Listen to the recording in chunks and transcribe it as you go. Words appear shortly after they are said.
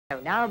So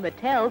now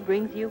Mattel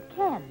brings you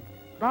Ken,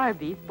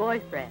 Barbie's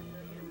boyfriend,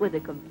 with a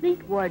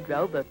complete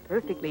wardrobe of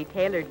perfectly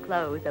tailored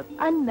clothes of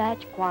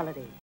unmatched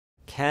quality.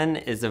 Ken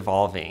is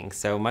evolving,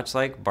 so much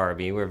like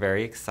Barbie, we're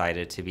very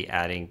excited to be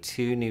adding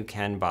 2 new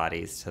Ken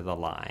bodies to the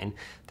line.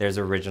 There's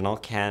Original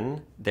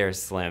Ken,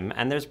 there's Slim,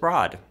 and there's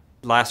Broad.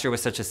 Last year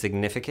was such a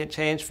significant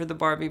change for the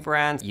Barbie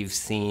brand. You've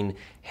seen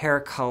hair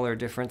color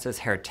differences,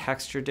 hair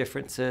texture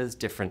differences,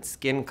 different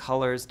skin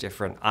colors,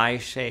 different eye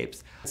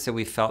shapes. So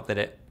we felt that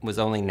it was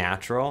only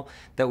natural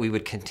that we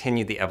would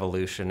continue the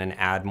evolution and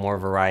add more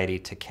variety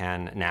to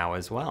Ken now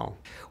as well.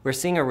 We're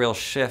seeing a real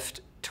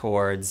shift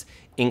towards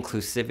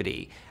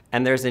inclusivity.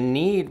 And there's a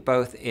need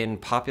both in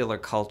popular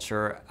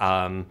culture,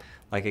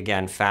 like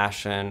again,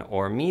 fashion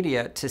or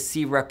media, to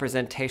see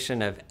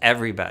representation of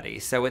everybody.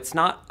 So it's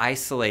not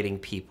isolating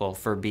people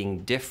for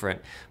being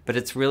different, but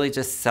it's really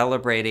just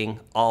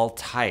celebrating all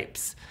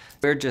types.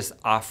 We're just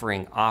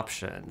offering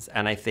options.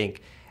 And I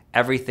think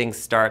everything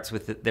starts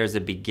with there's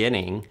a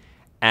beginning.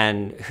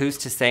 And who's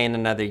to say in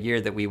another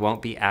year that we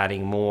won't be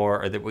adding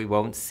more or that we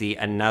won't see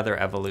another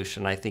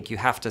evolution? I think you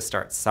have to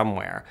start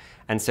somewhere.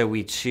 And so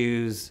we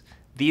choose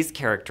these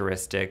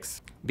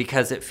characteristics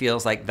because it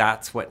feels like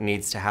that's what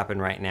needs to happen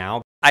right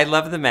now. I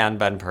love the man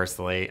bun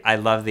personally. I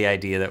love the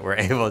idea that we're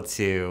able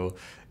to,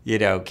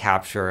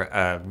 capture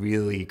a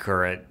really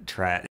current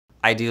trend.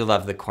 I do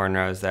love the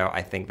cornrows though.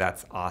 I think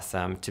that's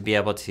awesome. To be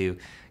able to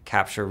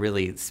capture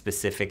really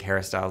specific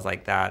hairstyles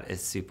like that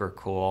is super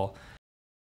cool.